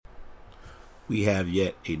We have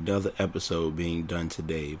yet another episode being done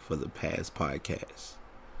today for the past podcast.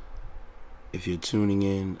 If you're tuning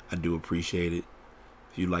in, I do appreciate it.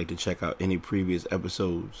 If you'd like to check out any previous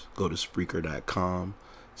episodes, go to Spreaker.com/Brite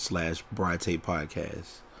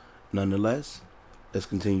Podcast. Nonetheless, let's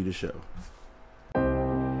continue the show.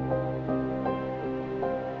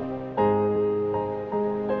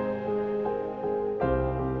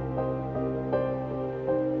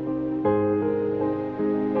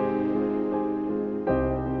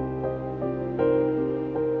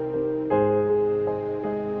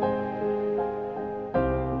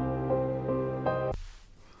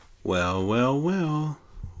 Well,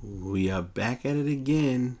 we are back at it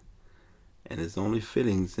again, and it's only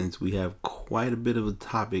fitting since we have quite a bit of a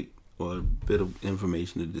topic or a bit of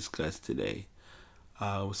information to discuss today.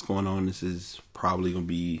 What's going on? This is probably going to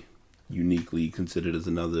be uniquely considered as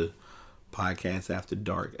another podcast after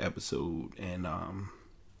dark episode, and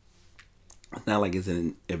it's not like it's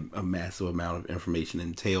a massive amount of information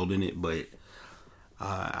entailed in it, but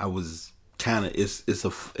I was kind of it's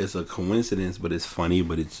a coincidence, but it's funny,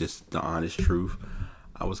 but it's just the honest truth.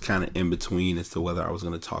 I was kind of in between as to whether I was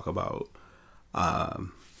going to talk about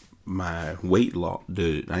my weight loss, I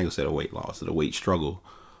ain't gonna say the weight loss, the weight struggle,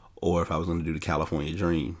 or if I was going to do the California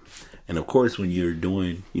Dream. And of course, when you're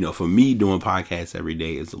doing, for me, doing podcasts every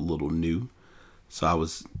day is a little new, so I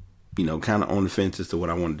was, kind of on the fence as to what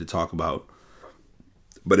I wanted to talk about.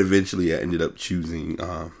 But eventually, I ended up choosing,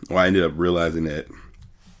 I ended up realizing that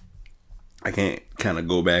I can't kind of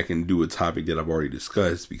go back and do a topic that I've already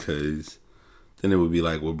discussed, because then it would be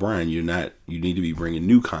like, well, Brian, you need to be bringing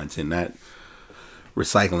new content, not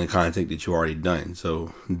recycling content that you already done.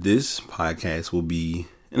 So this podcast will be,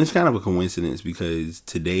 and it's kind of a coincidence because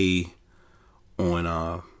today on,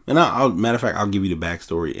 matter of fact, I'll give you the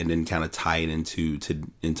backstory and then kind of tie it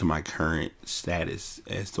into my current status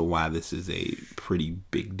as to why this is a pretty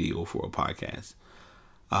big deal for a podcast.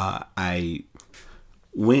 I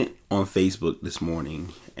went on Facebook this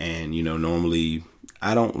morning, and normally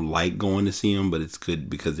I don't like going to see them, but it's good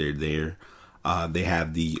because they're there. They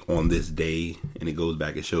have the on this day, and it goes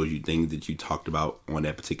back and shows you things that you talked about on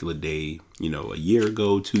that particular day, a year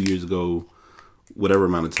ago, 2 years ago, whatever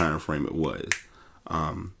amount of time frame it was.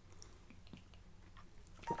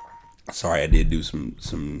 Sorry, I did do some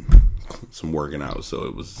working out, so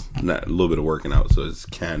it was not a little bit of working out, so it's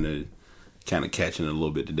kind of catching it a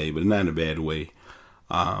little bit today, but not in a bad way.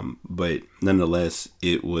 But nonetheless,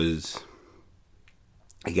 it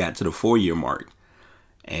got to the 4-year mark,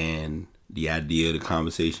 and the idea, the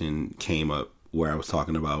conversation came up where I was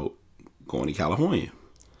talking about going to California.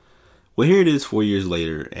 Well, here it is 4 years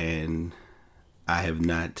later, and I have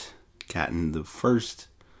not gotten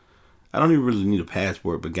I don't even really need a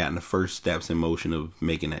passport, but gotten the first steps in motion of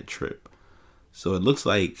making that trip. So it looks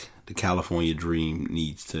like the California Dream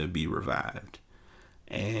needs to be revived.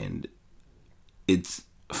 And it's,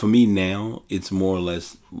 for me now, it's more or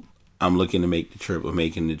less, I'm looking to make the trip or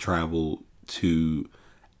making the travel to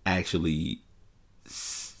actually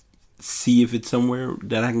see if it's somewhere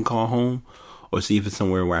that I can call home, or see if it's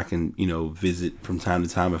somewhere where I can, visit from time to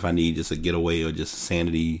time if I need just a getaway or just a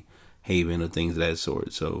sanity haven or things of that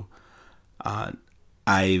sort. So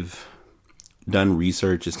I've done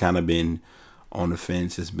research. It's kind of been on the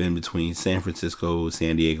fence. It's been between San Francisco,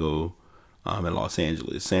 San Diego, and Los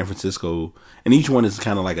Angeles. San Francisco, and each one is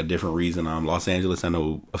kind of like a different reason. Los Angeles, I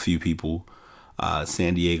know a few people.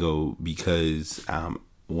 San Diego, because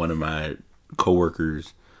one of my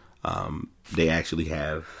coworkers, they actually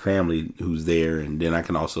have family who's there, and then I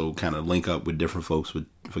can also kind of link up with different folks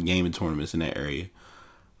for gaming tournaments in that area.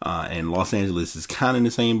 And Los Angeles is kind of in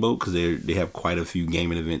the same boat because they have quite a few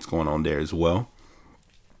gaming events going on there as well.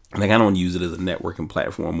 And I kind of want to use it as a networking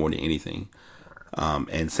platform more than anything.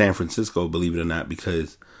 And San Francisco, believe it or not,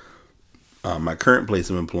 because my current place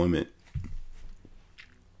of employment,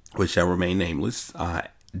 which shall remain nameless,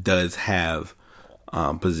 does have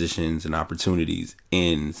positions and opportunities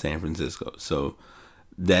in San Francisco. So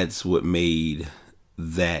that's what made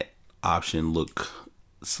that option look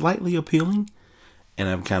slightly appealing. And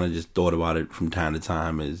I've kind of just thought about it from time to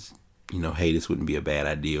time as, hey, this wouldn't be a bad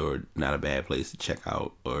idea or not a bad place to check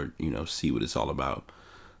out or, see what it's all about.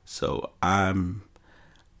 So I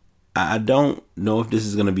don't know if this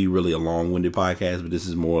is going to be really a long-winded podcast, but this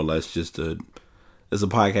is more or less just it's a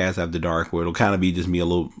podcast after dark where it'll kind of be just me a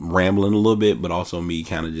little rambling a little bit, but also me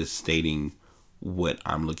kind of just stating what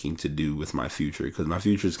I'm looking to do with my future. Because my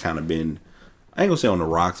future's kind of been, I ain't gonna say on the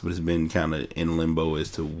rocks, but it's been kind of in limbo as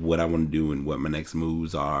to what I want to do and what my next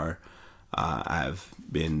moves are. I've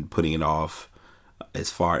been putting it off as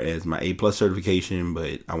far as my A+ certification,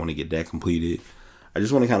 but I want to get that completed. I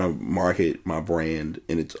just want to kind of market my brand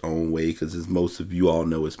in its own way, because as most of you all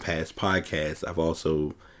know, as Past Podcasts, I've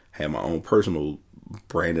also had my own personal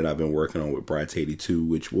brand that I've been working on with Bright82,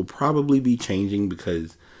 which will probably be changing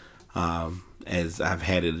because as I've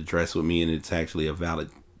had it addressed with me, and it's actually a valid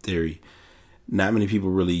theory, not many people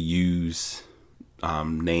really use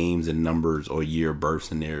names and numbers or year of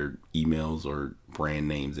births in their emails or brand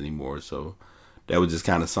names anymore. So that was just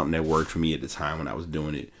kind of something that worked for me at the time when I was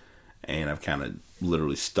doing it, and I've kind of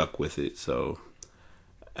literally stuck with it. So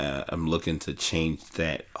I'm looking to change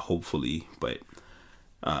that, hopefully. But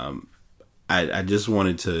I just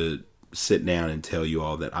wanted to sit down and tell you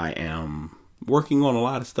all that I am working on a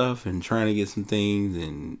lot of stuff and trying to get some things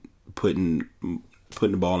and putting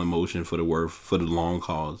the ball in motion for the long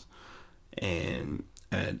cause. And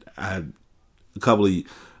a couple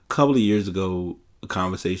of years ago, a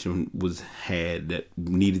conversation was had that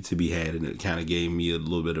needed to be had, and it kind of gave me a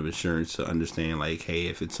little bit of assurance to understand, like, hey,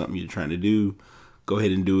 if it's something you're trying to do, go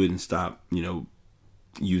ahead and do it, and stop,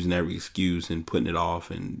 using every excuse and putting it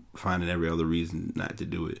off and finding every other reason not to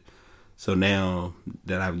do it. So now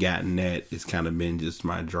that I've gotten that, it's kind of been just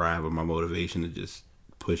my drive or my motivation to just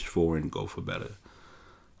push forward and go for better.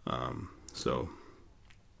 So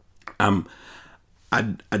I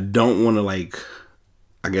don't want to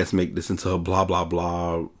make this into a blah blah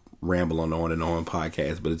blah ramble on and on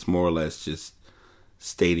podcast, but it's more or less just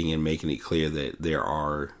stating and making it clear that there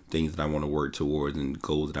are things that I want to work towards and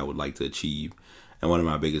goals that I would like to achieve. And one of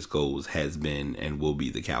my biggest goals has been and will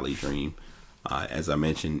be the Cali Dream. As I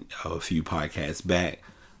mentioned a few podcasts back,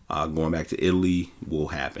 going back to Italy will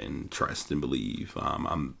happen. Trust and believe.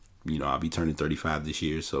 I'll be turning 35 this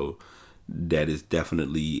year, so that is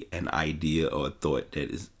definitely an idea or a thought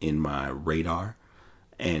that is in my radar,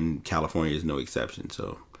 and California is no exception.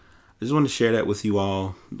 So I just want to share that with you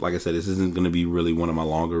all. Like I said, this isn't going to be really one of my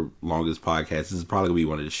longest podcasts. This is probably going to be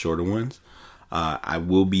one of the shorter ones. I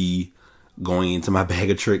will be going into my bag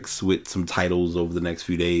of tricks with some titles over the next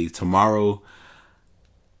few days. Tomorrow,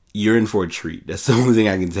 you're in for a treat. That's the only thing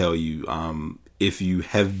I can tell you. If you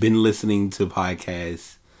have been listening to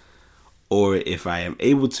podcasts, or if I am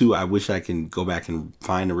able to, I wish I can go back and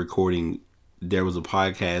find a recording. There was a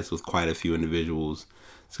podcast with quite a few individuals.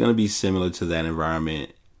 It's going to be similar to that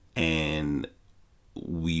environment, and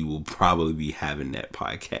we will probably be having that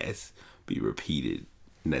podcast be repeated.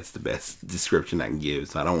 And that's the best description I can give.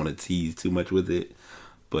 So I don't want to tease too much with it,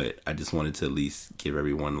 but I just wanted to at least give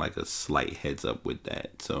everyone like a slight heads up with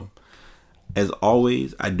that. So as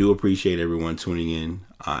always, I do appreciate everyone tuning in.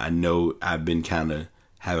 I know I've been kind of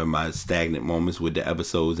having my stagnant moments with the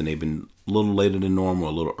episodes, and they've been a little later than normal,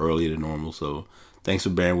 a little earlier than normal. So thanks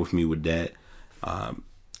for bearing with me with that.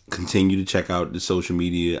 Continue to check out the social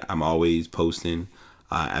media. I'm always posting.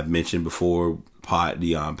 I've mentioned before,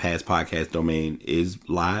 the Past Podcast domain is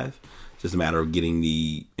live. It's just a matter of getting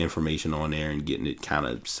the information on there and getting it kind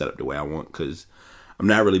of set up the way I want, because I'm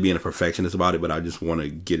not really being a perfectionist about it, but I just want to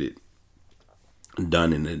get it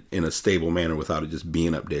done in a stable manner without it just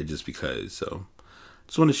being up there just because. So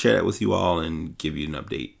just want to share that with you all and give you an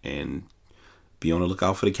update and be on the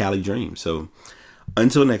lookout for the Cali Dream. So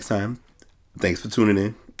until next time, thanks for tuning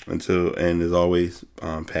in. And as always,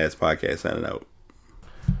 Past Podcast signing out.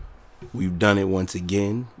 We've done it once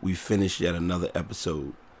again. We finished yet another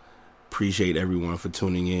episode. Appreciate everyone for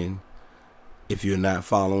tuning in. If you're not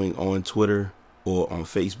following on Twitter or on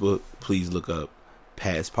Facebook, please look up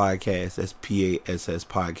Past Podcast. That's PASS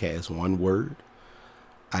Podcast, one word.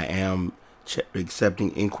 I am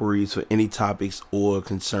accepting inquiries for any topics or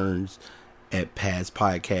concerns at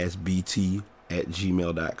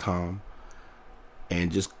pastpodcastbt@gmail.com.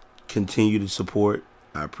 And just continue to support.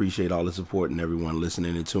 I appreciate all the support and everyone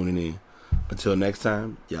listening and tuning in. Until next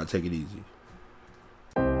time, y'all take it easy.